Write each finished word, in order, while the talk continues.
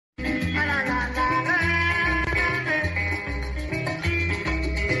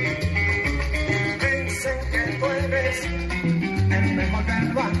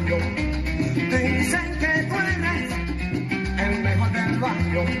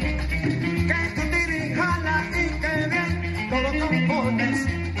barrio. Que tú dirijas y que bien todo compones.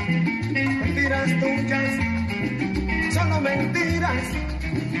 Mentiras tuyas, solo mentiras,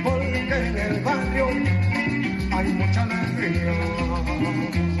 porque en el barrio hay mucha alegría.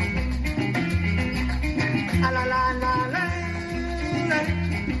 A la la la la,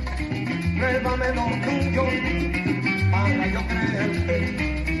 pruébame lo tuyo para yo creerte.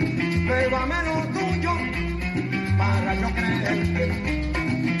 Pruébame lo tuyo para yo creerte.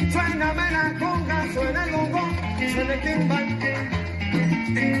 Suéname la conga, suena el hongo, suena el timbal.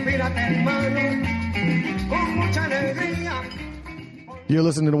 Inspírate, hermano, con mucha alegría. You're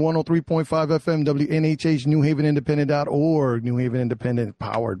listening to 103.5 FM, WNHH, NewHavenIndependent.org, New Haven Independent,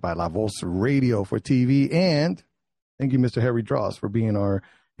 powered by La Voz Radio for TV. And thank you, Mr. Harry Dross, for being our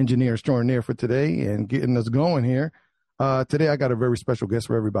engineer extraordinaire for today and getting us going here. Today, I got a very special guest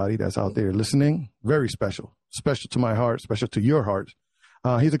for everybody that's out there listening. Very special. Special to my heart, special to your heart.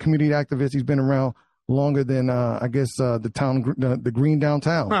 He's a community activist. He's been around longer than, the green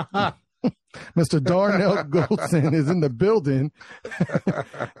downtown. Mr. Darnell Golson is in the building.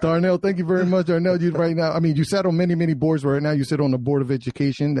 Darnell, thank you very much. Darnell, you right now, I mean, you sat on many, many boards. Right now, you sit on the Board of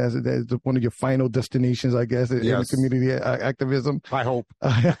Education. That's one of your final destinations, I guess, in community activism. I hope.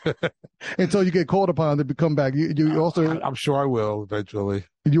 Until you get called upon to come back. You also, I'm sure I will eventually.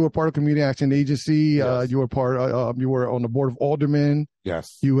 You were part of Community Action Agency. Yes. You were on the Board of Aldermen.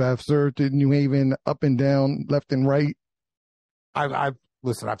 Yes. You have served in New Haven up and down, left and right.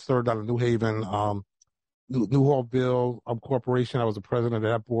 Listen, I've served on the New Haven, Newhaltville Corporation. I was the president of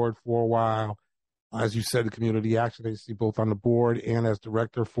that board for a while. As you said, the Community Action Agency, both on the board and as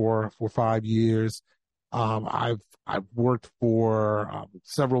director for 5 years. I've worked for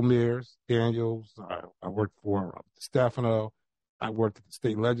several mayors, Daniels. I worked for Stefano. I worked at the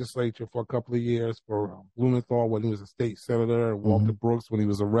state legislature for a couple of years for Blumenthal when he was a state senator, and Walter Brooks when he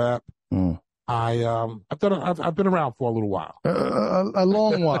was a rep. I've been around for a little while, a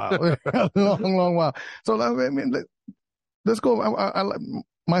long while, a long while. So I mean, let's go.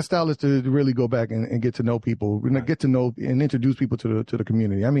 My style is to really go back and get to know people, get to know and introduce people to the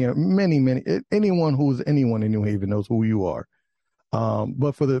community. I mean, anyone who's anyone in New Haven knows who you are.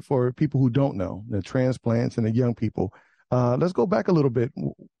 But for people who don't know, the transplants and the young people, let's go back a little bit.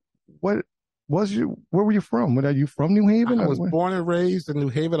 Where were you from? Are you from New Haven? I was born and raised in New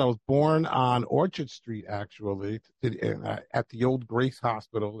Haven. I was born on Orchard Street, actually, at the old Grace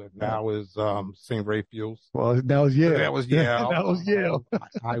Hospital that now is St. Raphael's. Well, now it's Yale. That was Yale. That was Yale.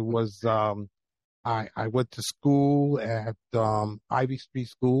 I went to school at Ivy Street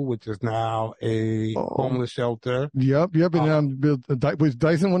School, which is now a homeless shelter. Yep. And was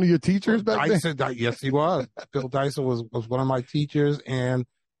Dyson one of your teachers back then? Yes, he was. Bill Dyson was one of my teachers, and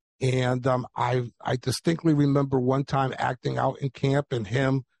I distinctly remember one time acting out in camp and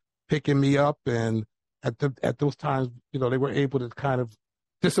him picking me up, and at those times, they were able to kind of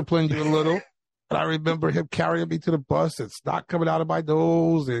discipline you a little. And I remember him carrying me to the bus and snot coming out of my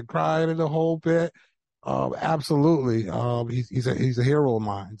nose and crying in the whole bit. Absolutely. He's a hero of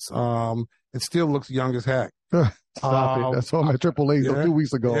mine. And still looks young as heck. Stop it. I saw my Triple A's 2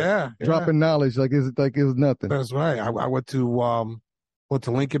 weeks ago. Yeah. Dropping knowledge like it's nothing. That's right. I went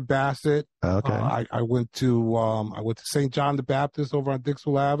to Lincoln Bassett. Okay. I went to St. John the Baptist over on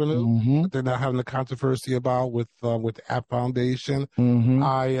Dixwell Avenue. They're now having a controversy about with the App Foundation.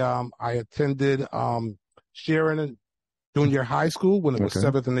 I attended Sharon Junior High School when it was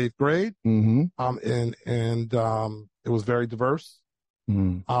 7th and 8th grade. And it was very diverse.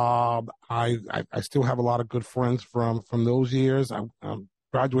 I still have a lot of good friends from those years. I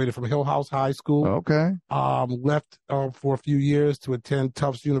graduated from Hill House High School. Okay. Left for a few years to attend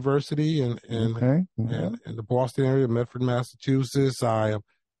Tufts University in the Boston area, Medford, Massachusetts. I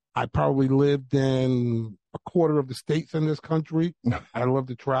probably lived in a quarter of the states in this country. I love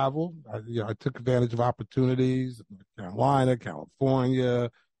to travel. I took advantage of opportunities. Carolina, California,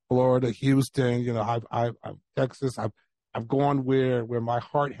 Florida, Houston. Texas. I've gone where my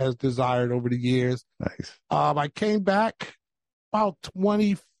heart has desired over the years. Nice. I came back about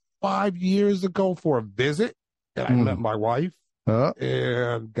 25 years ago for a visit, and I met my wife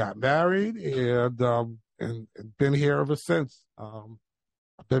and got married, and been here ever since.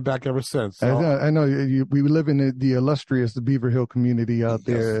 I've been back ever since. So. I know we live in the illustrious Beaver Hill community out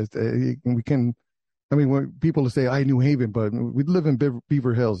there. When people say I New Haven, but we live in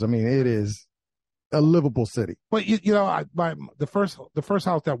Beaver Hills. I mean, it is a livable city. But the first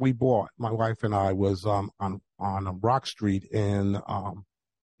house that we bought, my wife and I, was on Rock Street in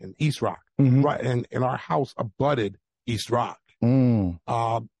East Rock, right? And our house abutted East Rock.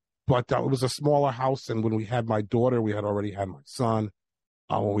 But it was a smaller house, and when we had my daughter, we had already had my son.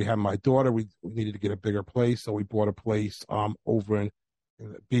 When we had my daughter, we needed to get a bigger place, so we bought a place over in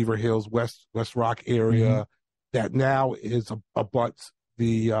the Beaver Hills, West Rock area that now is abuts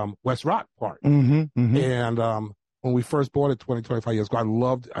the West Rock Park. And when we first bought it 25 years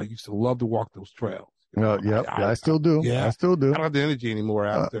ago, I used to love to walk those trails. I still do. Yeah, I still do. I don't have the energy anymore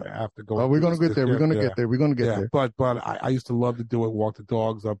after going. Oh, we're gonna get there. We're gonna get there. We're gonna get there. But I used to love to do it. Walk the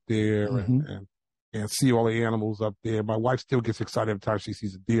dogs up there and see all the animals up there. My wife still gets excited every time she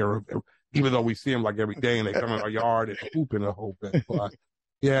sees a deer, even though we see them like every day and they come in our yard and pooping a whole bit. But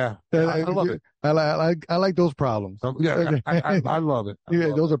yeah, I love it. I like those problems. Yeah, I love it.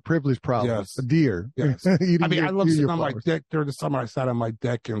 Those are privileged problems. Yes. A deer. Yes. I mean, I love sitting on my deck during the summer. I sat on my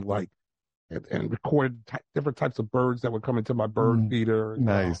deck and recorded different types of birds that would come into my bird feeder.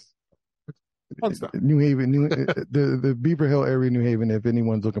 Nice. Fun stuff. New Haven, the Beaver Hill area, New Haven. If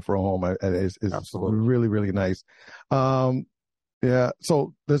anyone's looking for a home, is really, really nice. Yeah.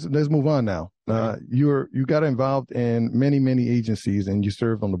 So let's move on now. You got involved in many agencies, and you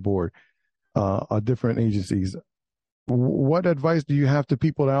served on the board of different agencies. What advice do you have to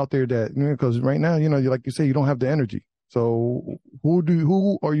people out there that, because right now, like you say, you don't have the energy. So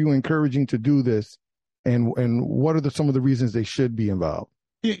who are you encouraging to do this, and what are some of the reasons they should be involved?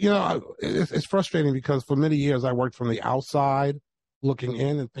 It's frustrating because for many years I worked from the outside, looking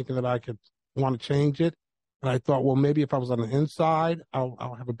in and thinking that I could want to change it. And I thought, well, maybe if I was on the inside,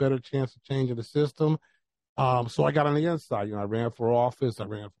 I'll have a better chance of changing the system. So I got on the inside. I ran for office. I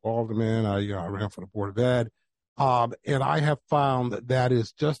ran for alderman. I ran for the Board of Ed. And I have found that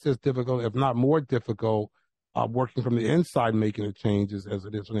is just as difficult, if not more difficult, working from the inside, making the changes as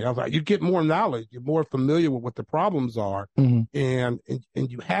it is from the outside. You get more knowledge. You're more familiar with what the problems are. And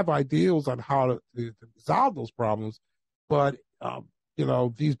you have ideals on how to solve those problems. But,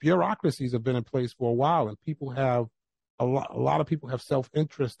 these bureaucracies have been in place for a while, and people have a lot of people have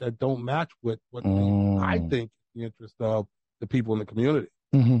self-interest that don't match with what I think the interest of the people in the community.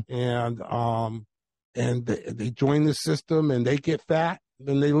 And they join the system and they get fat,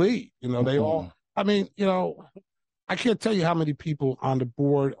 then they leave. They all, I can't tell you how many people on the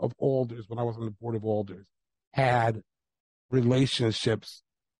Board of Alders, when I was on the Board of Alders, had relationships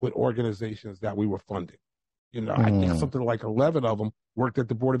with organizations that we were funding. I think something like 11 of them worked at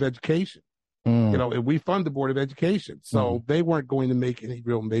the Board of Education. And we fund the Board of Education. So they weren't going to make any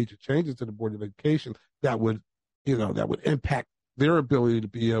real major changes to the Board of Education that would impact their ability to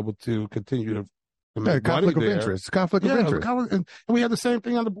be able to continue to make conflict money of interest. Conflict of interest. And we have the same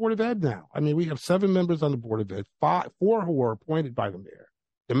thing on the Board of Ed now. We have 7 members on the Board of Ed, 4 who are appointed by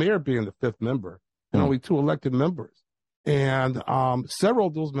the mayor being the 5th member, and only 2 elected members. And several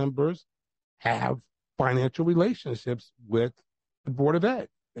of those members have financial relationships with the Board of Ed.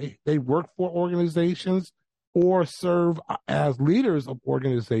 They work for organizations or serve as leaders of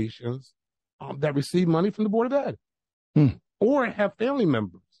organizations that receive money from the Board of Ed, or have family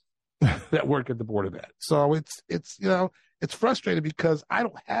members that work at the Board of Ed. So it's frustrating because I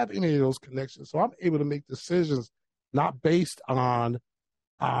don't have any of those connections. So I'm able to make decisions not based on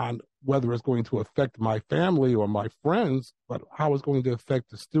whether it's going to affect my family or my friends, but how it's going to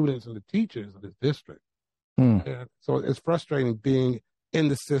affect the students and the teachers of this district. And so it's frustrating being in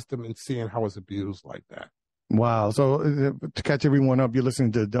the system and seeing how it's abused like that. Wow. So to catch everyone up, you're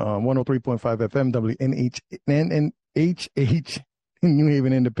listening to 103.5 FM, WNHH,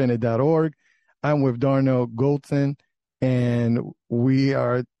 NewHavenIndependent.org. I'm with Darnell Goldson, and we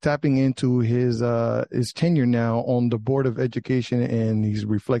are tapping into his tenure now on the Board of Education, and he's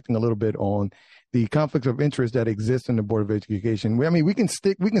reflecting a little bit on the conflicts of interest that exist in the Board of Education. We can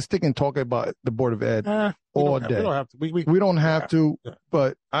stick and talk about the Board of Ed all day. We don't have to. We don't have to. Yeah.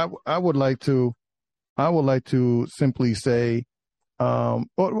 But I would like to simply say,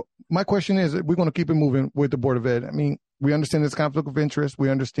 my question is, we're going to keep it moving with the Board of Ed. We understand this conflict of interest. We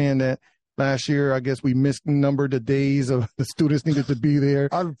understand that last year, I guess we misnumbered the days of the students needed to be there.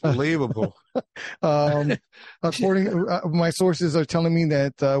 Unbelievable. According, my sources are telling me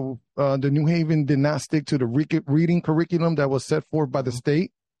that the New Haven did not stick to the reading curriculum that was set forth by the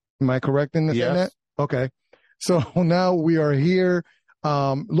state. Am I correct in that? Okay. So now we are here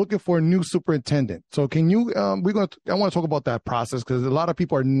looking for a new superintendent. So can you? I want to talk about that process because a lot of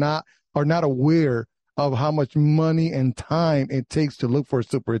people are not aware of how much money and time it takes to look for a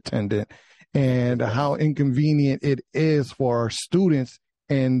superintendent, and how inconvenient it is for our students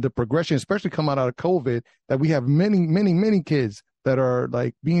and the progression, especially coming out of COVID, that we have many kids that are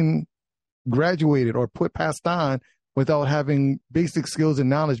like being graduated or passed on without having basic skills and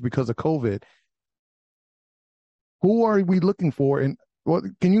knowledge because of COVID. Who are we looking for? And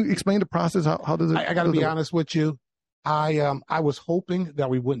can you explain the process? How does it? I got to be honest with you. I was hoping that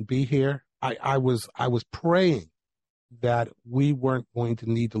we wouldn't be here. I was praying that we weren't going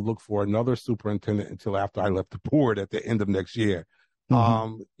to need to look for another superintendent until after I left the board at the end of next year. I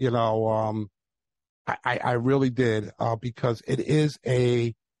really did, because it is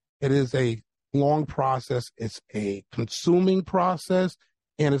a long process. It's a consuming process,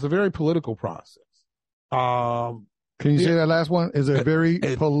 and it's a very political process. Can you say that last one? Is a very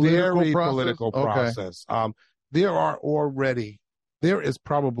political process. There is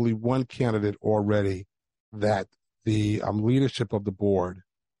probably one candidate already that the leadership of the board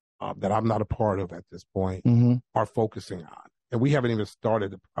that I'm not a part of at this point are focusing on. And we haven't even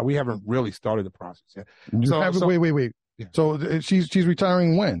started. We haven't really started the process yet. Wait. Yeah. So she's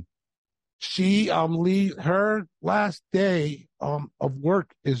retiring when? She her last day of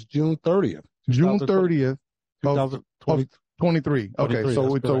work is June 30th. June 30th, 2023. Okay,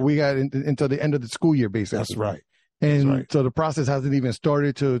 so we got until the end of the school year, basically. That's right. And so the process hasn't even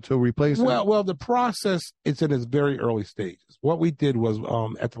started to replace it? Well, the process is in its very early stages. What we did was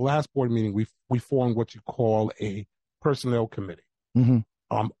at the last board meeting, we formed what you call a personnel committee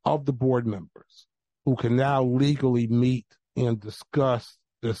of the board members who can now legally meet and discuss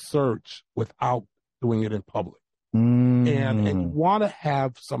the search without doing it in public. And you want to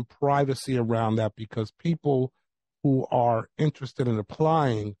have some privacy around that, because people who are interested in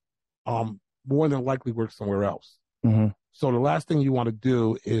applying more than likely work somewhere else. So the last thing you want to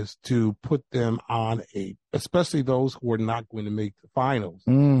do is to put them on especially those who are not going to make the finals,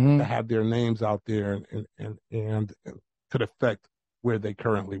 to have their names out there and could affect where they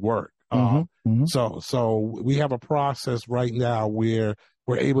currently work. So we have a process right now where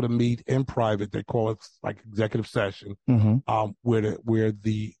we're able to meet in private. They call it like executive session, where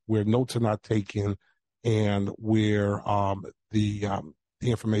notes are not taken and where the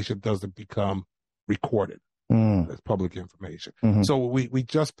information doesn't become recorded. As public information. So we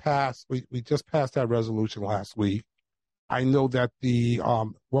just passed that resolution last week. I know that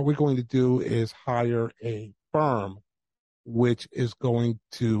what we're going to do is hire a firm which is going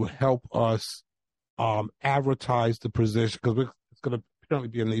to help us advertise the position, because it's going to apparently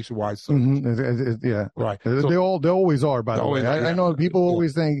be a nationwide search. Yeah, right. So, they always are. By the way, I know people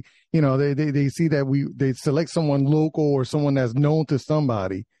always think, they see that they select someone local or someone that's known to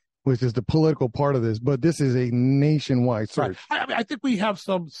somebody, which is the political part of this, but this is a nationwide search. Right. I think we have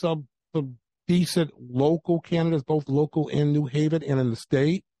some decent local candidates, both local in New Haven and in the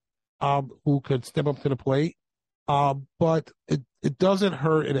state, who could step up to the plate. But it doesn't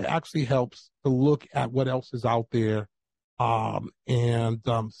hurt, and it actually helps to look at what else is out there, and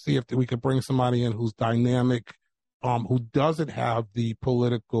see if we could bring somebody in who's dynamic, who doesn't have the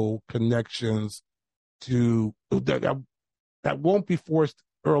political connections that won't be forced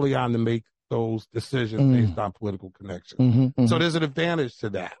early on to make those decisions based on political connections. So there's an advantage to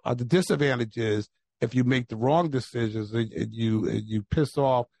that. The disadvantage is if you make the wrong decisions and you piss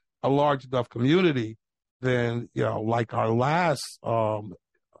off a large enough community, then, like our last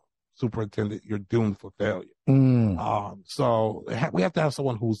superintendent, you're doomed for failure. So we have to have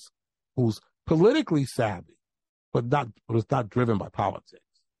someone who's politically savvy, but is not driven by politics.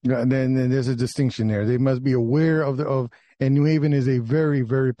 And then there's a distinction there. They must be aware and New Haven is a very,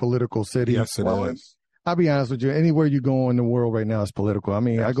 very political city. Yes, it is. I'll be honest with you. Anywhere you go in the world right now is political. I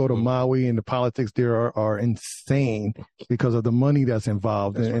mean, Absolutely. I go to Maui, and the politics there are insane because of the money that's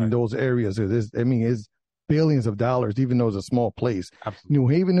involved in those areas. It's billions of dollars, even though it's a small place. Absolutely. New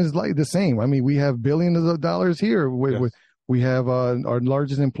Haven is like the same. I mean, we have billions of dollars here. We have our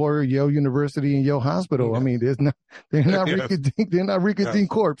largest employer, Yale University and Yale Hospital. Yes. I mean, they're not rinky-dink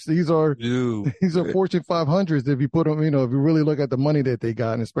corps. These are Fortune 500s. If you put them, if you really look at the money that they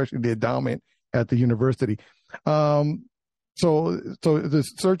got, and especially the endowment at the university. So the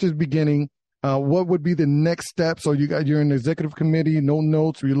search is beginning. What would be the next step? So you're in the executive committee, no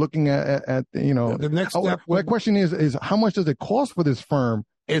notes. Are you looking at the next step? My question is how much does it cost for this firm?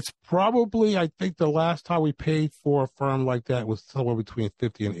 It's probably, I think the last time we paid for a firm like that was somewhere between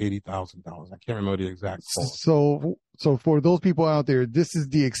 $50,000 and $80,000. I can't remember the exact cost. So for those people out there, this is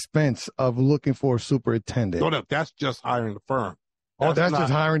the expense of looking for a superintendent. No, that's just hiring the firm. That's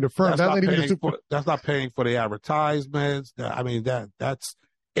just hiring the firm. That's not paying for the advertisements.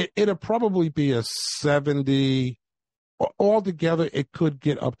 It'll probably be a 70. Altogether, it could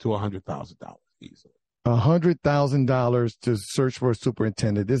get up to $100,000 easily. $100,000 to search for a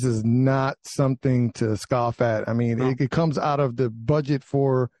superintendent. This is not something to scoff at. I mean, it comes out of the budget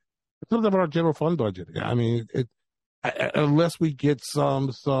for. It comes out of our general fund budget. I mean, unless we get some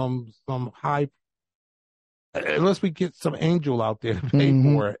angel out there to pay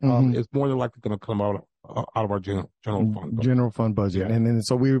for it, it's more than likely going to come out out of our general fund budget. General fund budget. Yeah. And then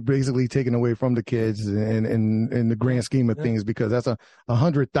so we were basically taking away from the kids in the grand scheme of things, because that's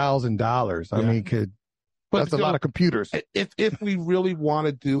 $100,000. I mean, that's a lot of computers. If we really want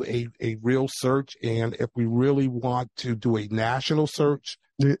to do a real search, and if we really want to do a national search,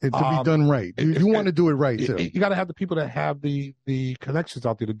 to be done right. You want to do it right, too. You got to have the people that have the connections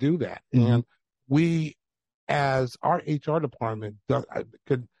out there to do that. Mm-hmm. And we, as our HR department,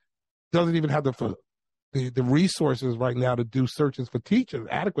 doesn't even have the resources right now to do searches for teachers,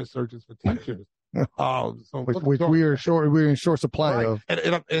 adequate searches for teachers. Which we're in short supply of.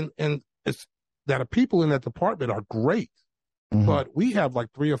 And it's that the people in that department are great. Mm-hmm. But we have like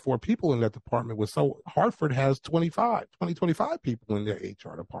 3 or 4 people in that department. So Hartford has 25 people in their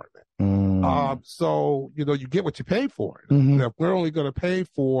HR department. Mm. So, you get what you pay for. Mm-hmm. If we're only going to pay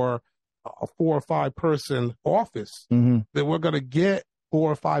for a 4 or 5 person office, mm-hmm. then we're going to get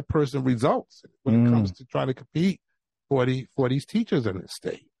 4 or 5 person results when it comes to trying to compete for these teachers in this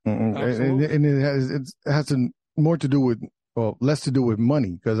state. Mm-hmm. And it has more to do with, less to do with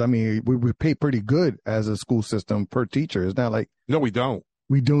money, because I mean we pay pretty good as a school system per teacher. It's not like no, we don't.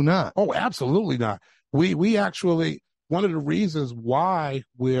 We do not. Oh, absolutely not. We actually, one of the reasons why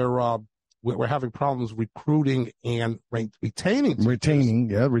we're having problems recruiting and retaining retention,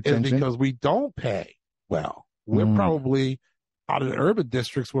 is because we don't pay well. We're probably out of the urban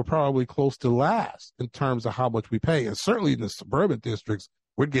districts. We're probably close to last in terms of how much we pay, and certainly in the suburban districts,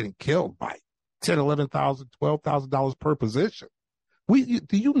 we're getting killed by $10,000, $11,000, $12,000 per position.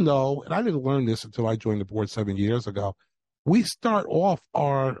 Do you know, and I didn't learn this until I joined the board 7 years ago, we start off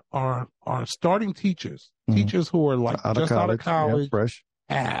our starting teachers, teachers who are like out of college, fresh,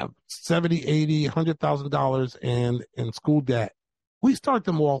 have $70,000, $80,000, $100,000 in school debt. We start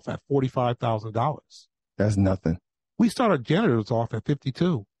them off at $45,000. That's nothing. We start our janitors off at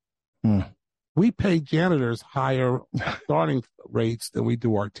 $52,000. We pay janitors higher starting rates than we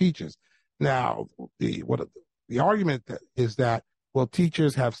do our teachers. Now, the argument is that, well,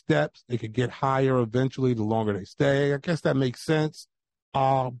 teachers have steps. They could get higher eventually the longer they stay. I guess that makes sense.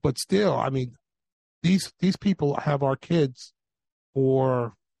 But still, I mean, these people have our kids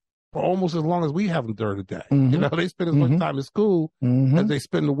for almost as long as we have them during the day. Mm-hmm. They spend as much time in school as they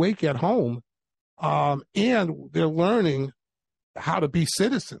spend the week at home. And they're learning how to be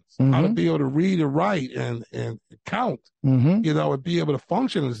citizens, how to be able to read and write and count, and be able to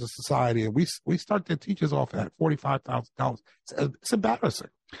function as a society. And we start their teachers off at $45,000. It's embarrassing.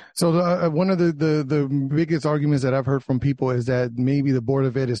 So one of the biggest arguments that I've heard from people is that maybe the Board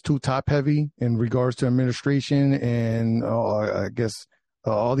of Ed is too top heavy in regards to administration and I guess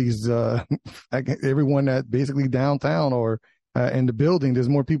all these everyone that basically downtown or in the building, there's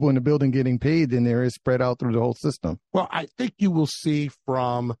more people in the building getting paid than there is spread out through the whole system. Well, I think you will see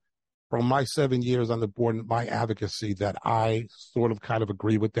from my 7 years on the board and my advocacy that I sort of kind of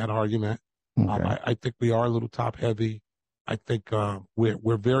agree with that argument. Okay. I think we are a little top heavy. I think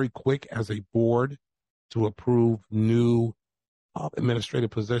we're very quick as a board to approve new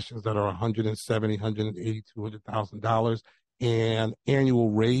administrative positions that are $170,000, $180,000, $200,000, and annual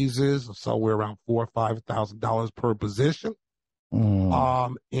raises of somewhere around $4,000 or $5,000 per position.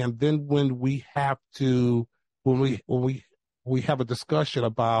 And then when we have a discussion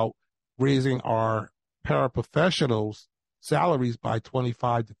about raising our paraprofessionals' salaries by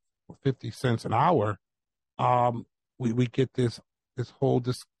 25 to 50 cents an hour, we get this whole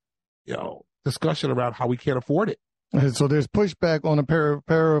discussion about how we can't afford it. So there's pushback on the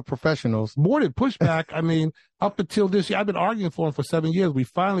paraprofessionals. More than pushback. I mean, up until this year, I've been arguing for them for 7 years. We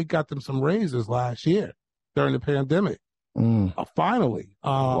finally got them some raises last year during the pandemic. Finally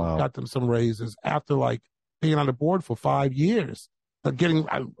got them some raises after being on the board for 5 years, getting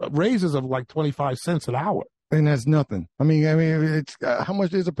raises of 25 cents an hour. And that's nothing. I mean, it's how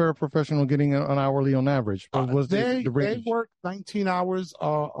much is a paraprofessional getting an hourly on average? They work 19 hours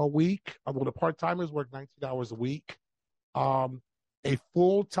a week. The part-timers work 19 hours a week. A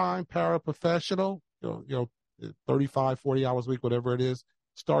full-time paraprofessional, 35, 40 hours a week, whatever it is,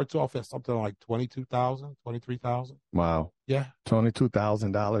 starts off at something like $22,000, $23,000. Wow. Yeah.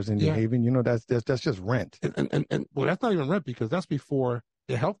 $22,000 in New Haven. That's just rent. And well, that's not even rent because that's before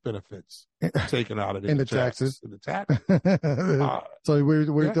the health benefits taken out of it. And the taxes. And the taxes. So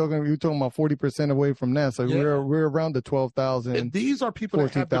we're talking about 40% away from that. So we're around the $12,000. And these are people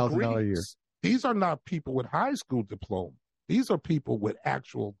that have degrees. $14,000 a year. These are not people with high school diploma. These are people with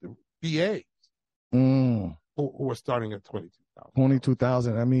actual BAs who are starting at $22,000.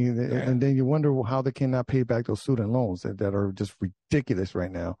 $22,000. I mean, and then you wonder how they cannot pay back those student loans that are just ridiculous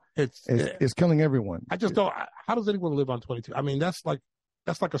right now. It's killing everyone. I just don't. How does anyone live on $22,000? I mean, that's like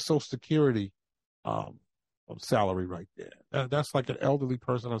a Social Security salary right there. That's like an elderly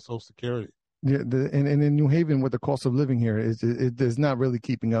person on Social Security. Yeah, and in New Haven, with the cost of living here, it is not really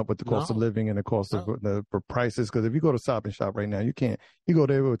keeping up with the cost of living and the cost of the prices. Because if you go to Stop and Shop right now, you can't. You go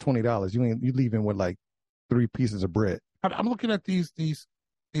there with $20, you leaving with like 3 pieces of bread. I'm looking at these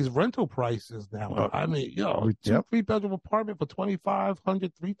rental prices now. I mean, 3-bedroom apartment for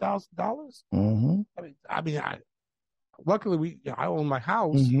 $2,500, $3,000. Mm-hmm. Luckily I own my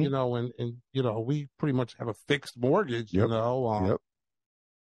house, and we pretty much have a fixed mortgage.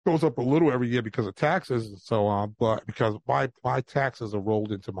 Goes up a little every year because of taxes and so on, but because my taxes are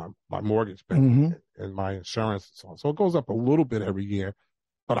rolled into my mortgage payment and my insurance and so on. So it goes up a little bit every year.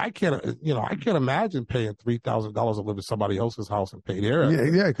 But I can't imagine paying $3,000 to live in somebody else's house and pay their.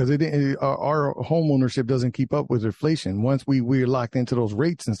 Yeah, because our home ownership doesn't keep up with inflation. Once we're locked into those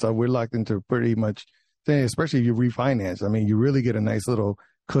rates and stuff, we're locked into pretty much, especially if you refinance. I mean, you really get a nice little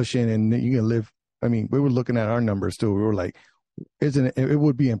cushion, and you can live. I mean, we were looking at our numbers too. We were like, it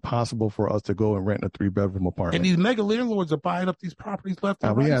would be impossible for us to go and rent a 3-bedroom apartment. And these mega landlords are buying up these proproperties left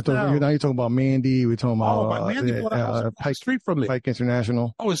and right. Now you're talking about Mandy. We're talking about Mandy bought a house Pike Street from me. Pike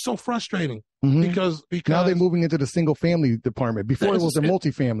International. Oh, it's so frustrating because now they're moving into the single family department. Before it was a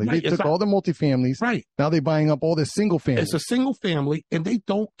multifamily. They took all the multifamilies. Right. Now they're buying up all the single family. It's a single family, and they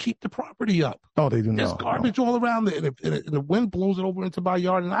don't keep the property up. Oh, they do not. There's garbage all around it, and the wind blows it over into my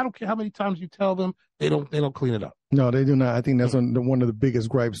yard. And I don't care how many times you tell them, they don't clean it up. No, they do not. I think that's one of the biggest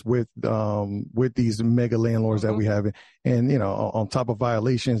gripes with these mega landlords that we have, and on top of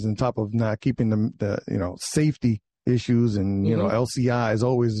violations, and top of not keeping the safety issues, and LCI is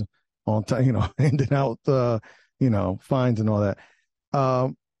always on time, handing out fines and all that.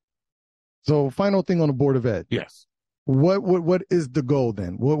 So final thing on the Board of Ed. Yes. What is the goal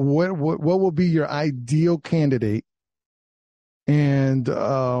then? What will be your ideal candidate? And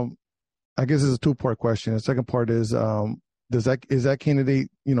I guess it's a 2-part question. The second part is is that candidate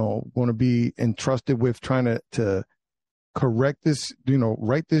going to be entrusted with trying to correct this,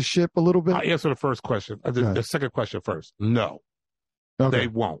 right this ship a little bit? I'll answer the first question. The second question first. No, They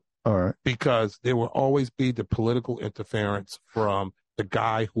won't. All right. Because there will always be the political interference from the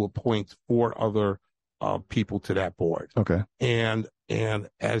guy who appoints 4 other people to that board. Okay. And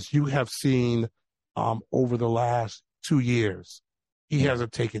as you have seen over the last 2 years, he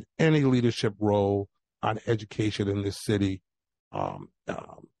hasn't taken any leadership role on education in this city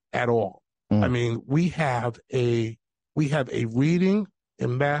at all. I mean, we have a reading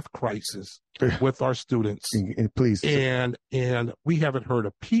and math crisis with our students. Please. And we haven't heard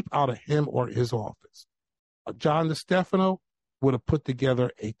a peep out of him or his office. John DeStefano would have put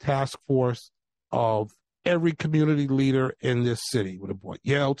together a task force of every community leader in this city. He would have brought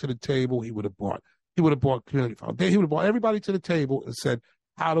Yale to the table. He would have brought Community Foundation. He would have brought everybody to the table and said,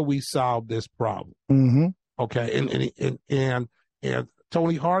 how do we solve this problem? Mm-hmm. Okay. And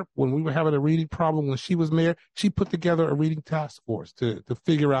Tony Hart, when we were having a reading problem when she was mayor, she put together a reading task force to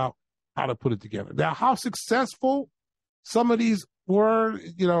figure out how to put it together. Now, how successful some of these were,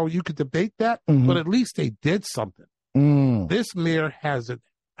 you could debate that, but at least they did something. This mayor hasn't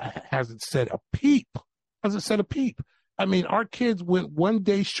said a peep. I mean, our kids went 1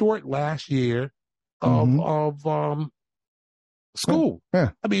 day short last year of school.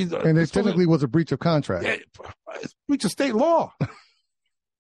 Yeah. I mean, and it technically was a breach of contract. It's breach of state law.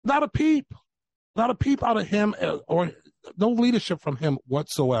 Not a peep out of him, or no leadership from him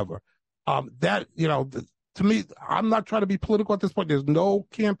whatsoever. To me, I'm not trying to be political at this point. There's no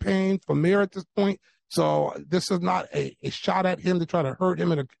campaign for mayor at this point. So this is not a shot at him to try to hurt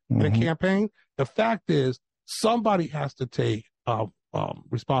him in a campaign. The fact is, somebody has to take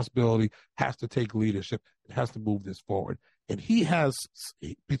responsibility, has to take leadership, and has to move this forward. And he has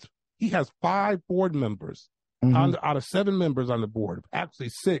 5 board members out of 7 members on the board, actually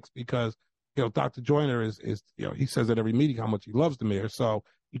 6, because Dr. Joyner is he says at every meeting how much he loves the mayor, so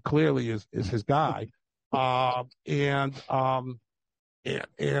he clearly is his guy. And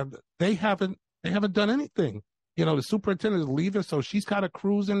they haven't done anything. The superintendent is leaving, so she's kind of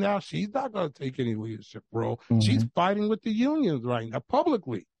cruising now. She's not going to take any leadership role. She's fighting with the unions right now,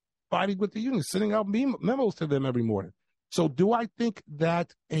 publicly fighting with the unions, sending out memos to them every morning. So do I think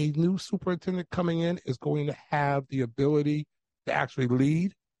that a new superintendent coming in is going to have the ability to actually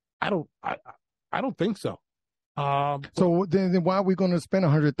lead? I don't think so. So then why are we going to spend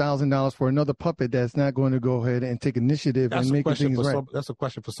 $100,000 for another puppet that's not going to go ahead and take initiative and make things right? That's a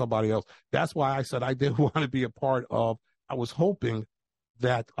question for somebody else. That's why I said I didn't want to be a part of. I was hoping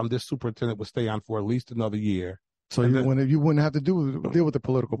that this superintendent would stay on for at least another year. So you wouldn't have to deal with the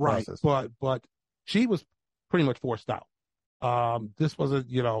political process. Right, but she was pretty much forced out. This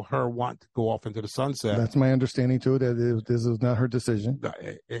wasn't, her want to go off into the sunset. That's my understanding too. That this was not her decision.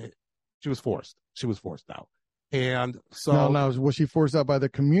 She was forced. She was forced out. And so now, was she forced out by the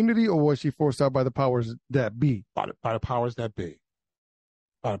community or was she forced out by the powers that be? By the powers that be.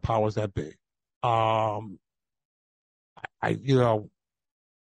 By the powers that be. I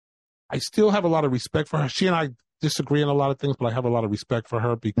still have a lot of respect for her. She and I disagree on a lot of things, but I have a lot of respect for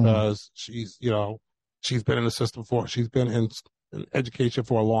her because she's been in the system she's been in education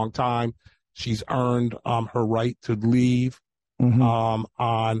for a long time. She's earned her right to leave on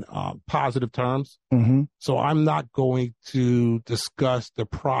positive terms. So I'm not going to discuss the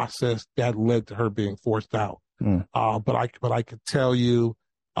process that led to her being forced out. But I could tell you,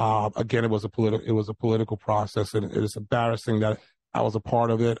 again, it was a political process, and it is embarrassing that I was a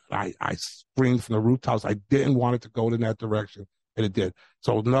part of it. I screamed from the rooftops. I didn't want it to go in that direction, and it did.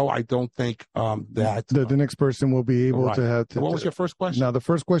 So no, I don't think that the next person will be able to have. What was your first question? Now, the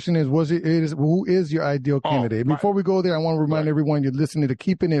first question is: who is your ideal candidate? Before we go there, I want to remind everyone you're listening to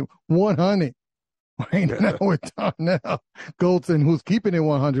Keeping It 100. Right now with Darnell Goldson, who's keeping it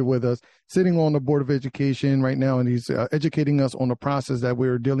 100 with us, sitting on the Board of Education right now, and he's educating us on the process that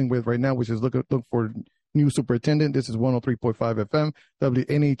we're dealing with right now, which is look for new superintendent. This is 103.5 FM,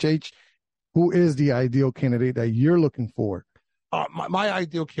 WNHH. Who is the ideal candidate that you're looking for? My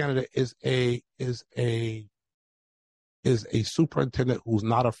ideal candidate is a superintendent who's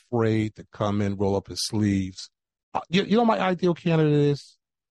not afraid to come in, roll up his sleeves. My ideal candidate is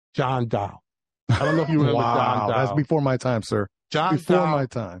John Dow. I don't know if you remember John Dow. That's before my time, sir. John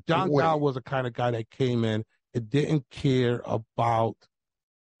Dow was the kind of guy that came in and didn't care about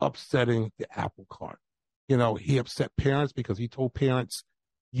upsetting the apple cart. He upset parents because he told parents,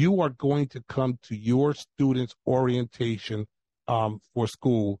 you are going to come to your student's orientation for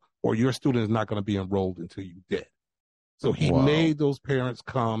school, or your student is not going to be enrolled until you did. So he made those parents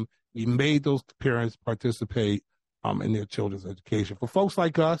come. He made those parents participate in their children's education. For folks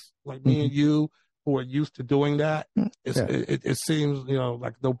like us, like me and you, who are used to doing that, it seems,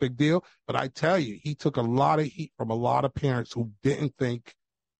 like no big deal. But I tell you, he took a lot of heat from a lot of parents who didn't think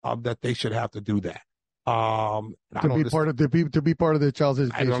that they should have to do that. To be part of their child's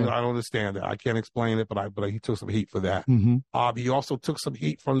education. I don't understand that. I can't explain it, but he took some heat for that. He also took some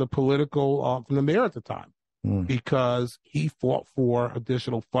heat from the from the mayor at the time, because he fought for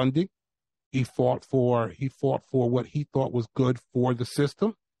additional funding. He fought for what he thought was good for the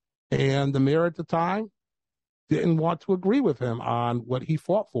system, and the mayor at the time didn't want to agree with him on what he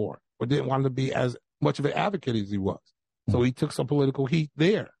fought for, or didn't want to be as much of an advocate as he was. So he took some political heat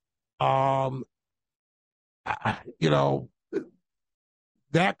there. That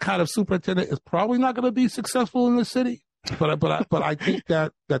kind of superintendent is probably not going to be successful in the city. But I think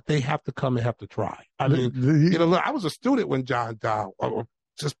that they have to come and have to try. I mean, I was a student when John Dow,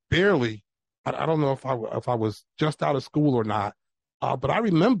 just barely. I don't know if I was just out of school or not, but I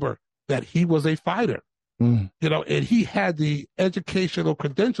remember that he was a fighter, and he had the educational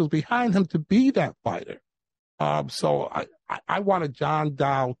credentials behind him to be that fighter. So I want a John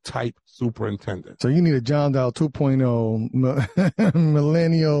Dow type superintendent. So you need a John Dow 2.0,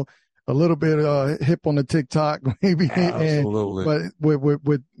 millennial, a little bit hip on the TikTok, maybe, absolutely,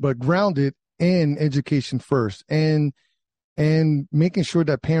 but grounded in education first, and making sure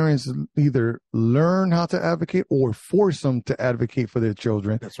that parents either learn how to advocate or force them to advocate for their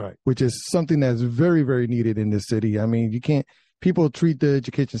children. That's right. Which is something that's very, very needed in this city. I mean, people treat the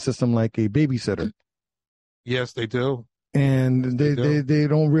education system like a babysitter. Yes, they do. And they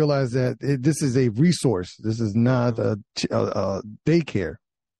don't realize that this is a resource. This is not a daycare.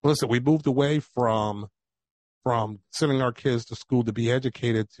 Listen, we moved away from sending our kids to school to be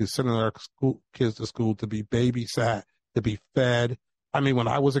educated to sending our kids to school to be babysat, to be fed. I mean, when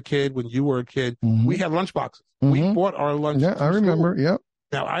I was a kid, when you were a kid, we had lunch boxes. We bought our lunch. Yeah, I remember. School. Yep.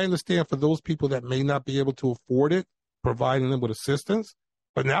 Now, I understand for those people that may not be able to afford it, providing them with assistance,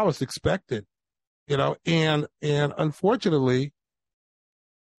 but now it's expected, and unfortunately,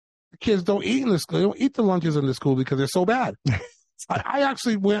 the kids don't eat in the school. They don't eat the lunches in the school because they're so bad. I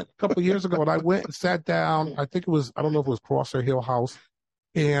actually went a couple of years ago, and I went and sat down. I don't know if it was Crosshair Hill House,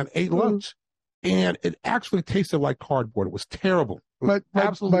 and ate lunch. And it actually tasted like cardboard. It was terrible. My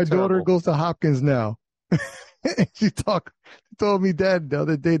daughter goes to Hopkins now. She told me that the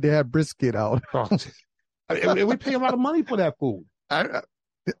other day they had brisket out. And we pay a lot of money for that food.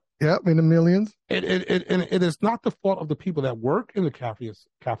 Yep, in the millions. And it is not the fault of the people that work in the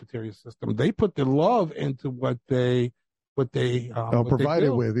cafeteria system. They put their love into what they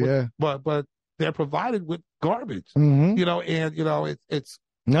provided with, yeah. But they're provided with garbage, and it's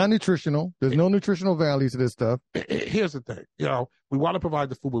Not nutritional. There's no nutritional value to this stuff. Here's the thing. We want to provide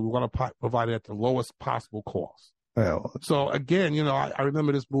the food, but we want to provide it at the lowest possible cost. Well, So again, I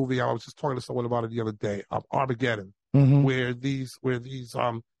remember this movie. I was just talking to someone about it the other day, Armageddon, mhm, where these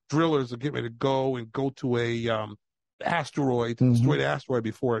drillers are getting ready to go to a asteroid to destroy the asteroid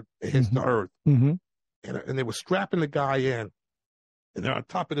before it hits the Earth, mhm. and they were strapping the guy in, and they're on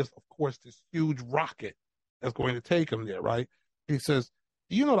top of this, of course, this huge rocket that's going to take him there, right? He says,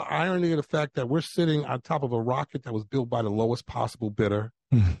 "Do you know the irony of the fact that we're sitting on top of a rocket that was built by the lowest possible bidder?"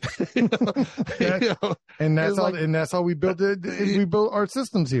 And that's how we built it. We built our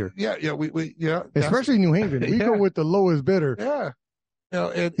systems here. Yeah. Especially New Haven. We go with the lowest bidder. Yeah.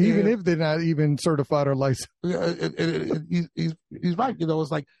 Even if they're not even certified or licensed. He's right.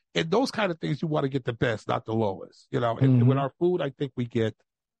 It's like in those kind of things, you want to get the best, not the lowest. And with our food, I think we get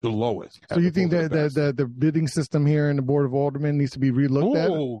the lowest. So you think that the bidding system here in the Board of Aldermen needs to be relooked at?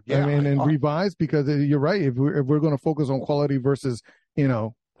 Yeah. And revised? Because you're right. If we're going to focus on quality versus,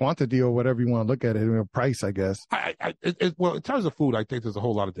 quantity or whatever you want to look at it, price, I guess. Well, in terms of food, I think there's a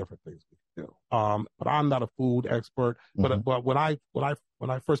whole lot of different things we can do. But I'm not a food expert. But when I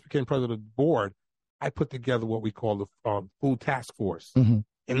first became president of the board, I put together what we call the Food Task Force, and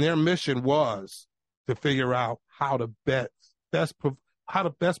their mission was to figure out how to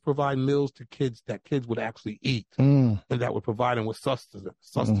best provide meals to kids that kids would actually eat, and that would provide them with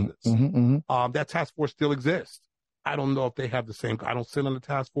sustenance. That task force still exists. I don't know if they have the same. I don't sit on the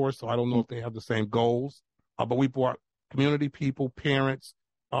task force, so I don't know if they have the same goals. But we brought community people, parents,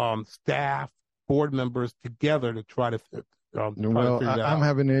 staff, board members together to try to. I'm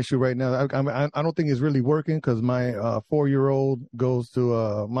having an issue right now. I don't think it's really working because my 4-year-old goes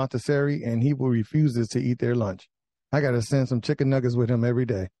to Montessori and he refuses to eat their lunch. I got to send some chicken nuggets with him every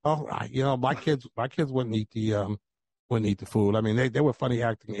day. Oh, my kids wouldn't eat the food. I mean, they were funny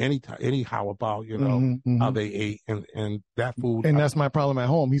acting anyhow about how they ate and that food. And that's my problem at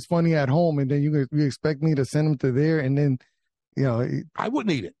home. He's funny at home, and then you expect me to send him to there, and then I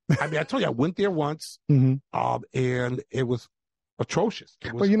wouldn't eat it. I mean, I told you I went there once, and it was atrocious.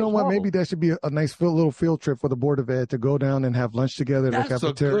 But you know what? Maybe that should be a nice little field trip for the Board of Ed to go down and have lunch together in the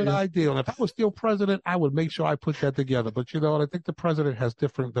cafeteria. That's a good idea. And if I was still president, I would make sure I put that together. But I think the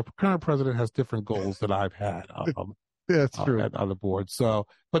current president has different goals that I've had. That's true. On the board. So,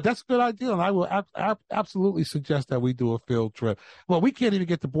 but that's a good idea. And I will absolutely suggest that we do a field trip. Well, we can't even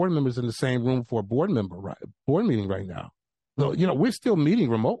get the board members in the same room for a board meeting right now. So, we're still meeting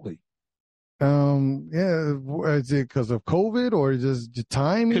remotely. Is it because of COVID or just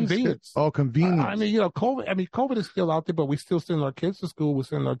time? Convenience. Oh, convenience. COVID is still out there, but we still send our kids to school. We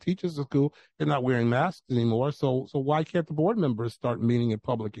send our teachers to school. They're not wearing masks anymore. So why can't the board members start meeting in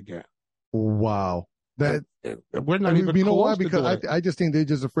public again? Wow. We're not even. You know why? Because I just think they're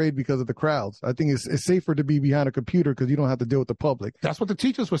just afraid because of the crowds. I think it's safer to be behind a computer because you don't have to deal with the public. That's what the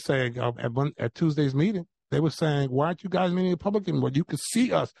teachers were saying at Tuesday's meeting. They were saying, "Why aren't you guys meeting in public anymore? You could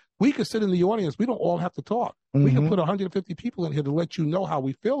see us. We could sit in the audience. We don't all have to talk. We can put 150 people in here to let you know how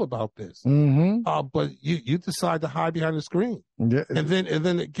we feel about this. But you decide to hide behind the screen, and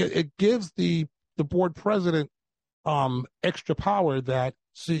then it gives the board president extra power that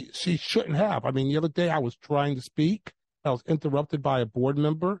she shouldn't have. I mean, the other day I was trying to speak. I was interrupted by a board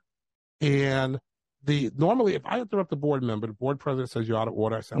member. And normally if I interrupt the board member, the board president says you're out of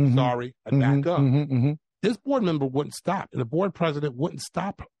order. I say, I'm sorry. I back up. This board member wouldn't stop. And the board president wouldn't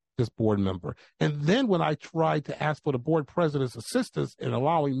stop this board member. And then when I tried to ask for the board president's assistance in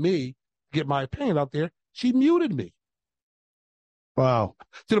allowing me to get my opinion out there, she muted me. Wow.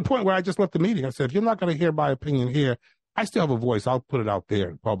 To the point where I just left the meeting. I said, if you're not going to hear my opinion here, I still have a voice. I'll put it out there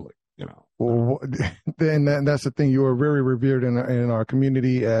in public, Well, then that's the thing. You are very revered in our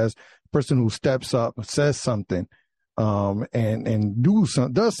community as a person who steps up, says something, and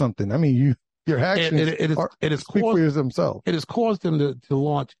does something. I mean, your actions speak for themselves. It has caused them to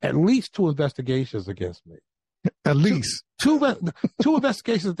launch at least 2 investigations against me. At least two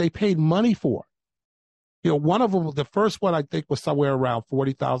investigations that they paid money for. One of them, the first one I think was somewhere around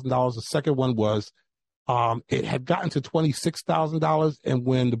 $40,000. The second one was it had gotten to $26,000, and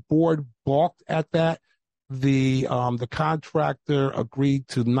when the board balked at that, the contractor agreed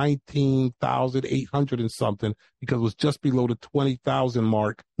to $19,800 and something because it was just below the $20,000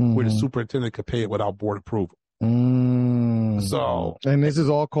 mark where the superintendent could pay it without board approval. So, and this is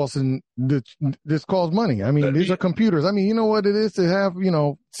all costing. This costs money. I mean, these are computers. I mean, you know what it is to have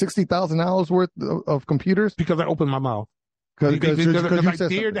 $60,000 worth of computers? Because I opened my mouth. Because I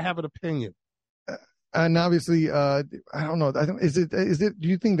dared to have an opinion. And obviously, I don't know. Is it? Do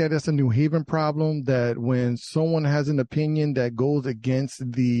you think that that's a New Haven problem, that when someone has an opinion that goes against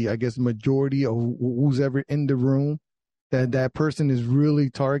the, I guess, majority of who's ever in the room, that person is really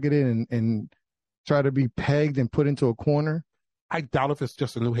targeted and try to be pegged and put into a corner? I doubt if it's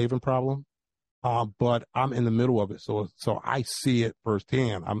just a New Haven problem, but I'm in the middle of it, so I see it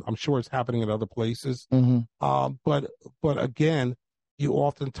firsthand. I'm sure it's happening in other places, but again, you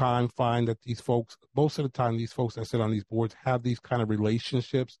oftentimes find that these folks, most of the time, these folks that sit on these boards have these kind of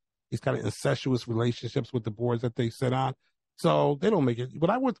relationships, these kind of incestuous relationships with the boards that they sit on, so they don't make it.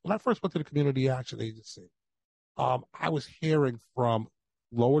 When I first went to the community action agency, I was hearing from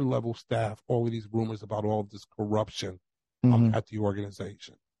lower level staff all of these rumors about all of this corruption at the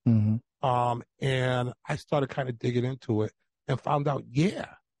organization. And I started kind of digging into it and found out,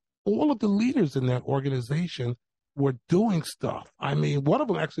 all of the leaders in that organization were doing stuff. I mean, one of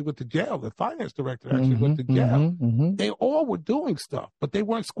them actually went to jail. The finance director actually went to jail. They all were doing stuff, but they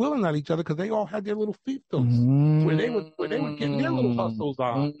weren't squilling at each other because they all had their little fiefdoms where they were getting their little hustles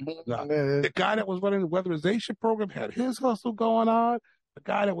on. The guy that was running the weatherization program had his hustle going on. The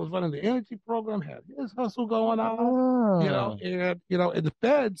guy that was running the energy program had his hustle going on. And the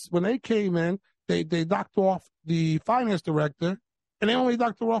feds, when they came in, they knocked off the finance director, and they only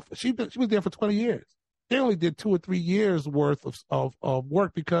knocked her off. She was there for 20 years. They only did 2 or 3 years worth of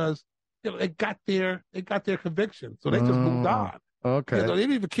work because they got their conviction, so they just moved on. Okay, they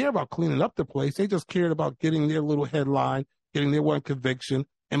didn't even care about cleaning up the place. They just cared about getting their little headline, getting their one conviction,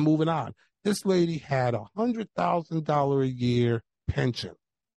 and moving on. This lady had $100,000 a year pension.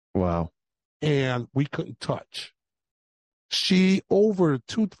 Wow. And we couldn't touch. She, over a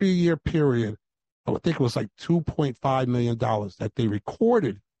 2-3 year period, I think it was like $2.5 million that they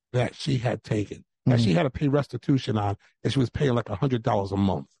recorded that she had taken, that she had to pay restitution on, and she was paying like $100 a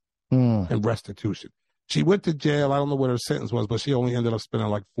month in restitution. She went to jail. I don't know what her sentence was, but she only ended up spending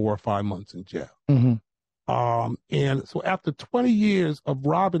like 4 or 5 months in jail. And so after 20 years of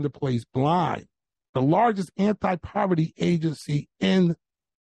robbing the place blind, the largest anti-poverty agency in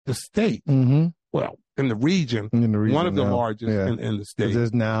the state, well, in the region, one of the largest in the state.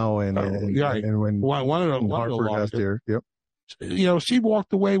 There's now and when one of the largest. She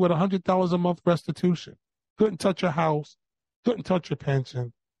walked away with $100 a month restitution. Couldn't touch her house, couldn't touch her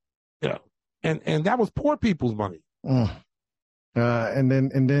pension. And that was poor people's money. And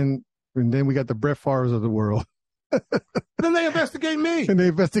then we got the Brett Favres of the world. Then they investigate me. And they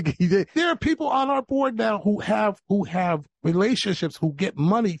investigate. There are people on our board now who have relationships, who get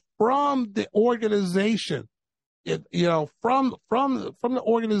money from the organization, from the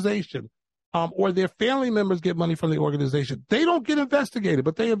organization, or their family members get money from the organization. They don't get investigated,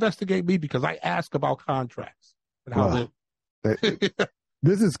 but they investigate me because I ask about contracts and how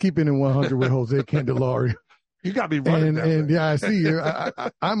This is Keeping It 100 with Jose Candelario. You got me running. And I see you.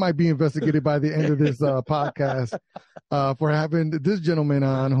 I might be investigated by the end of this podcast for having this gentleman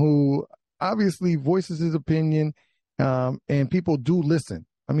on, who obviously voices his opinion, and people do listen.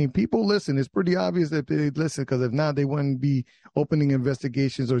 I mean, people listen. It's pretty obvious that they listen, because if not, they wouldn't be opening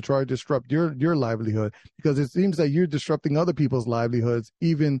investigations or try to disrupt your livelihood, because it seems like you're disrupting other people's livelihoods,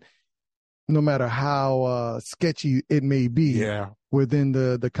 even no matter how sketchy it may be. Within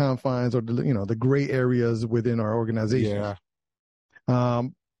the confines or the gray areas within our organization.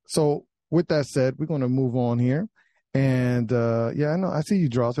 So with that said, we're going to move on here. And I know I see you,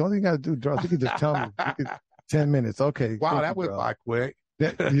 Dross. The only thing you got to do, Dross, you can just tell me. 10 minutes. Okay. Wow, that went by quick.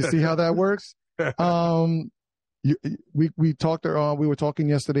 You see how that works? We talked. We were talking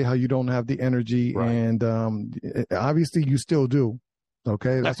yesterday how you don't have the energy, and obviously you still do.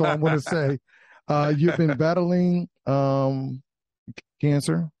 Okay, that's all I'm going to say. You've been battling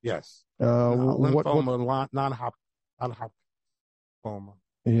cancer. Yes. Lymphoma, non-Hodgkin lymphoma.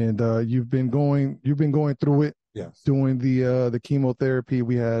 And you've been going through it. Yes. Doing the chemotherapy.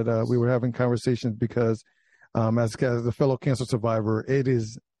 We were having conversations because as a fellow cancer survivor,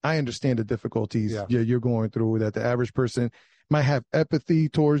 I understand the difficulties you're going through, that the average person might have empathy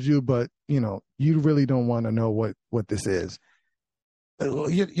towards you, but you really don't want to know what this is.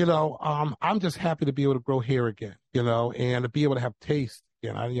 I'm just happy to be able to grow hair again, and to be able to have taste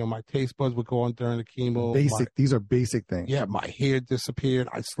again. My taste buds were going during the chemo. These are basic things. Yeah, my hair disappeared.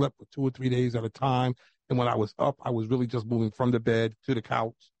 I slept for 2 or 3 days at a time. And when I was up, I was really just moving from the bed to the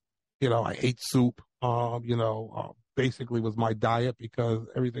couch. I ate soup, basically was my diet, because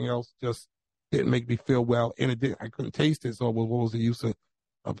everything else just didn't make me feel well. And I couldn't taste it. So what was the use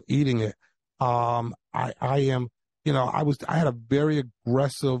of eating it? I had a very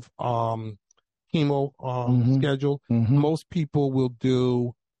aggressive chemo schedule. Most people will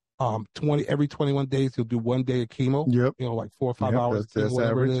do every 21 days, he'll do 1 day of chemo. Yep. Like 4 or 5 hours. That's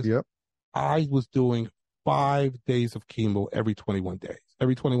average. It is. Yep. I was doing 5 days of chemo every 21 days.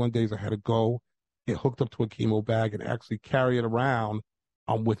 Every 21 days, I had to go get hooked up to a chemo bag and actually carry it around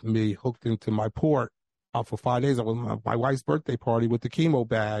with me, hooked into my port for 5 days. I was my wife's birthday party with the chemo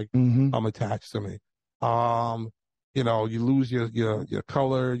bag attached to me. You lose your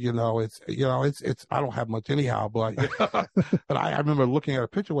color. It's I don't have much anyhow, but but I remember looking at a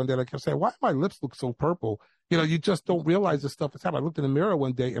picture one day and I kept saying, why do my lips look so purple? You just don't realize this stuff is happening. I looked in the mirror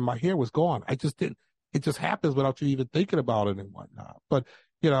one day and my hair was gone. I just didn't. It just happens without you even thinking about it and whatnot. But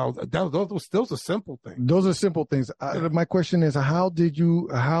those are simple things. Those are simple things. My question is, how did you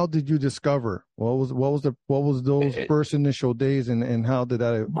discover what was those first initial days, and how did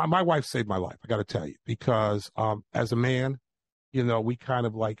that? My wife saved my life. I got to tell you, because as a man, we kind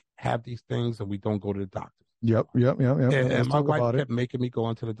of like have these things and we don't go to the doctor. Yep. And my wife kept making me go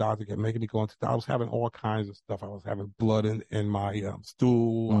into the doctor. I was having all kinds of stuff. I was having blood in my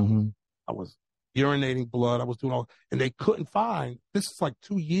stool. Mm-hmm. I was urinating blood. I was doing all, and they couldn't find. This is like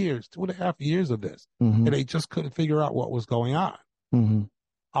 2.5 years of this, mm-hmm. and they just couldn't figure out what was going on.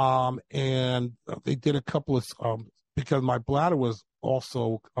 Mm-hmm. And they did a couple of because my bladder was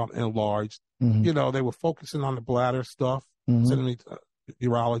also enlarged. Mm-hmm. They were focusing on the bladder stuff, mm-hmm. sending me to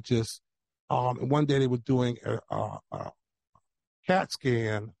urologists. And one day they were doing a CAT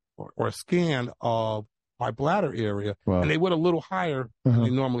scan or a scan of my bladder area, wow. and they went a little higher than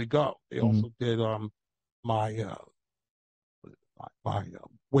they normally go. They mm-hmm. also did my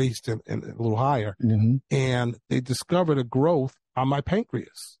waist and a little higher, mm-hmm. and they discovered a growth on my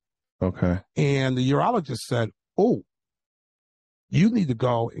pancreas. Okay. And the urologist said, "Oh, you need to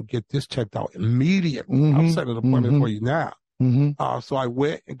go and get this checked out immediately. Mm-hmm. I'm setting an appointment mm-hmm. for you now." Mm-hmm. So I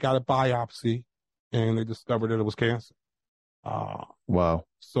went and got a biopsy, and they discovered that it was cancer. Wow.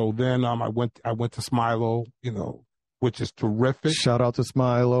 So then I went to Smilo, which is terrific. Shout out to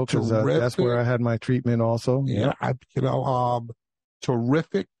Smilo, because that's where I had my treatment also. Yeah,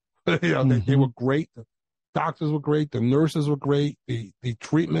 terrific. mm-hmm. They were great. The doctors were great. The nurses were great. The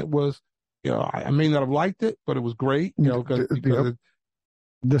treatment was, I may not have liked it, but it was great. Because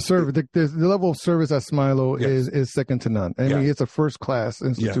the service, the level of service at Smilo is second to none. I mean, it's a first class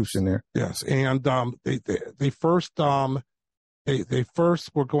institution there. Yes, and they first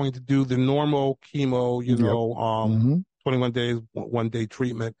were going to do the normal chemo, mm-hmm. 21 days, 1 day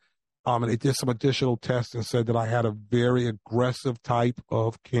treatment. And they did some additional tests and said that I had a very aggressive type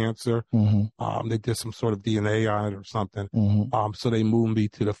of cancer. Mm-hmm. They did some sort of DNA on it or something. Mm-hmm. So they moved me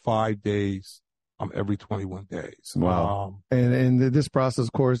to the 5 days every 21 days. Wow. And this process,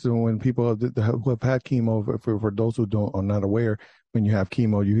 of course, when people who have had chemo, for those who are not aware, when you have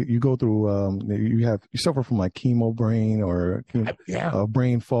chemo, you go through, you suffer from like chemo brain or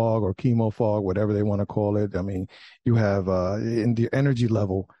brain fog or chemo fog, whatever they want to call it. I mean, you have in the energy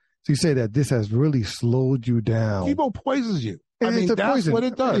level. So you say that this has really slowed you down. Chemo poisons you. That's poison. What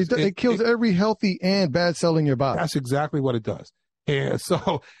it does. It kills every healthy and bad cell in your body. That's exactly what it does. And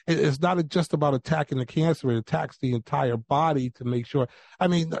so it's not just about attacking the cancer. It attacks the entire body to make sure. I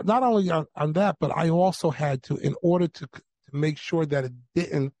mean, not only on that, but I also had to, in order to make sure that it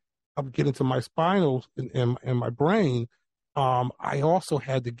didn't get into my spinal and my brain, I also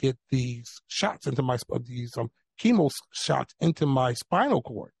had to get these shots into these chemo shots into my spinal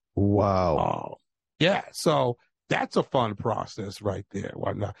cord. Wow. Yeah. So that's a fun process right there.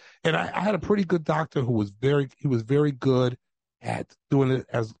 Whatnot. And I had a pretty good doctor who was very good at doing it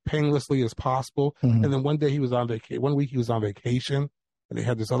as painlessly as possible. Mm-hmm. And then one day he was on vacation. 1 week he was on vacation, and they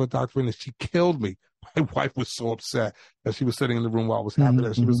had this other doctor in, and she killed me. My wife was so upset that she was sitting in the room while I was happening.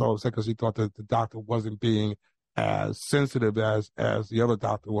 Mm-hmm. She was so upset because she thought that the doctor wasn't being as sensitive as the other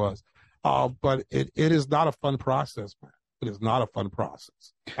doctor was. But it is not a fun process, man. It is not a fun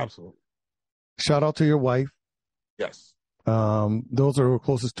process. Absolutely. Shout out to your wife. Yes. Those who are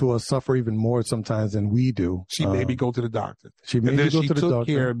closest to us suffer even more sometimes than we do. She made me go to the doctor. She made me go to the doctor. She took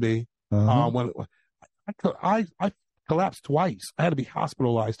care of me. When I collapsed twice. I had to be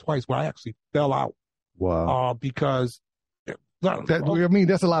hospitalized twice where I actually fell out. Wow. Because that's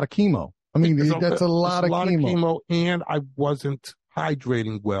a lot of chemo. I mean, that's a lot of chemo. And I wasn't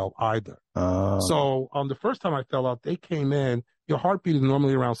hydrating well either. So the first time I fell out, they came in. Your heartbeat is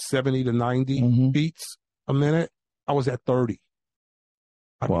normally around 70 to 90 mm-hmm. beats a minute. I was at 30.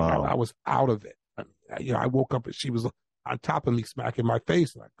 Wow. I was out of it. I woke up and she was on top of me, smacking my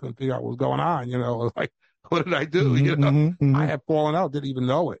face, and I couldn't figure out what was going on. Like, what did I do? Mm-hmm, mm-hmm. I had fallen out, didn't even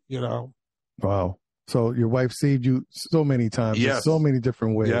know it. Wow. So your wife saved you so many times, in Yes. so many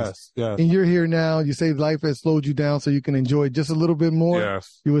different ways. Yes. And you're here now. You say life has slowed you down so you can enjoy it just a little bit more.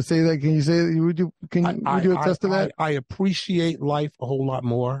 Yes. You would say that. Can you say that? Would you attest to that? I appreciate life a whole lot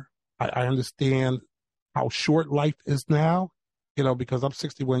more. I understand how short life is now, because I'm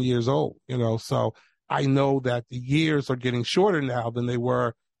 61 years old, so I know that the years are getting shorter now than they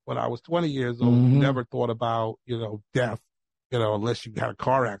were when I was 20 years old. Mm-hmm. You never thought about, death, unless you had a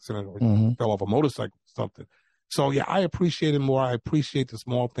car accident or Mm-hmm. fell off a motorcycle or something. So, yeah, I appreciate it more. I appreciate the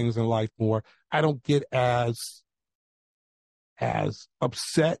small things in life more. I don't get as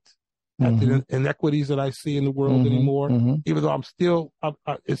upset at the inequities that I see in the world anymore. Mm-hmm. Even though I'm still,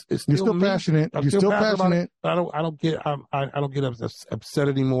 it's still you're still me. passionate. You're still passionate. But I don't get upset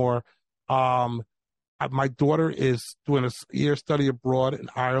anymore. My daughter is doing a year study abroad in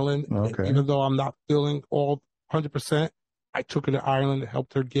Ireland. Okay. Even though I'm not feeling all 100%, I took her to Ireland and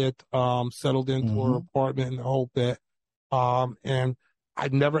helped her get settled into her apartment and the whole bit. And I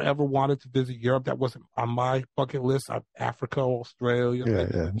never ever wanted to visit Europe. That wasn't on my bucket list. Africa,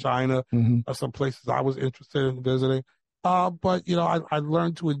 Australia, China, some places I was interested in visiting. But I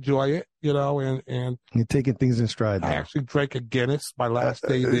learned to enjoy it, and you're taking things in stride now. I actually drank a Guinness my last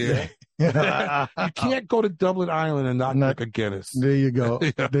day there. You can't go to Dublin, Ireland and not drink a Guinness. There you go.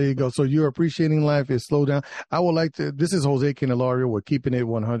 Yeah. There you go. So you're appreciating life. It's slow down. I would like to, this is Jose Candelario. We're keeping it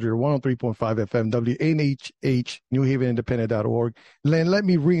 100, 103.5 FM, WNHH, NewHavenIndependent.org. Let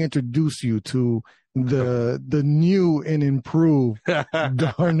me reintroduce you to the new and improved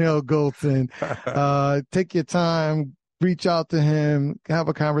Darnell Golson. Take your time, reach out to him, have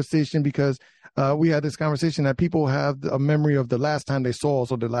a conversation, because we had this conversation that people have a memory of the last time they saw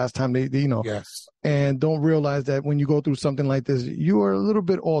us or the last time they yes, and don't realize that when you go through something like this, you are a little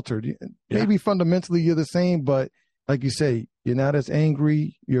bit altered. Maybe fundamentally you're the same, but like you say, you're not as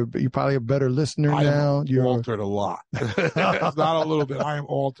angry. You're probably a better listener now. You're altered a lot. It's not a little bit. I am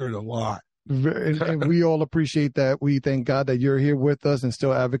altered a lot. And we all appreciate that. We thank God that you're here with us and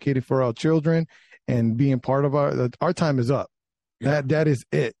still advocating for our children and being part of our time is up. Yeah. That is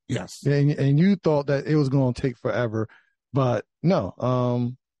it. Yes. And you thought that it was going to take forever, but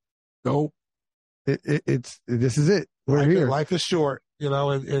no. Nope. This is it. We're here. Life is short, and a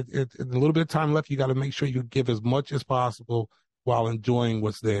little bit of time left. You got to make sure you give as much as possible while enjoying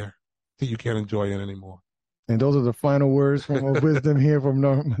what's there till you can't enjoy it anymore. And those are the final words from wisdom here from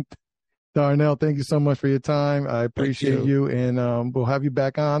Norman. Darnell, thank you so much for your time. I appreciate you. And we'll have you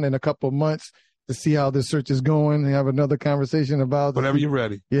back on in a couple of months to see how this search is going and have another conversation about whenever you're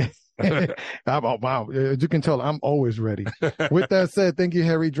ready. Yeah. Wow. As you can tell, I'm always ready. With that said, thank you,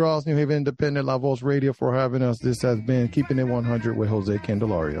 Harry Dross, New Haven Independent, La Voz Radio, for having us. This has been Keeping It 100 with Jose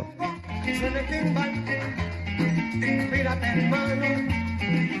Candelario.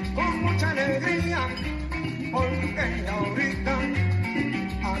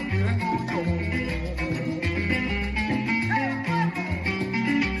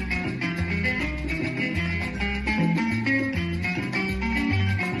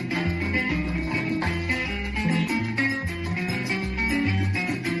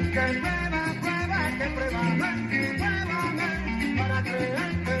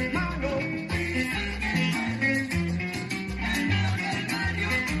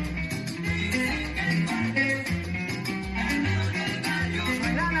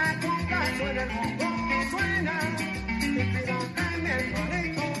 Suena la conga, suena el bongo.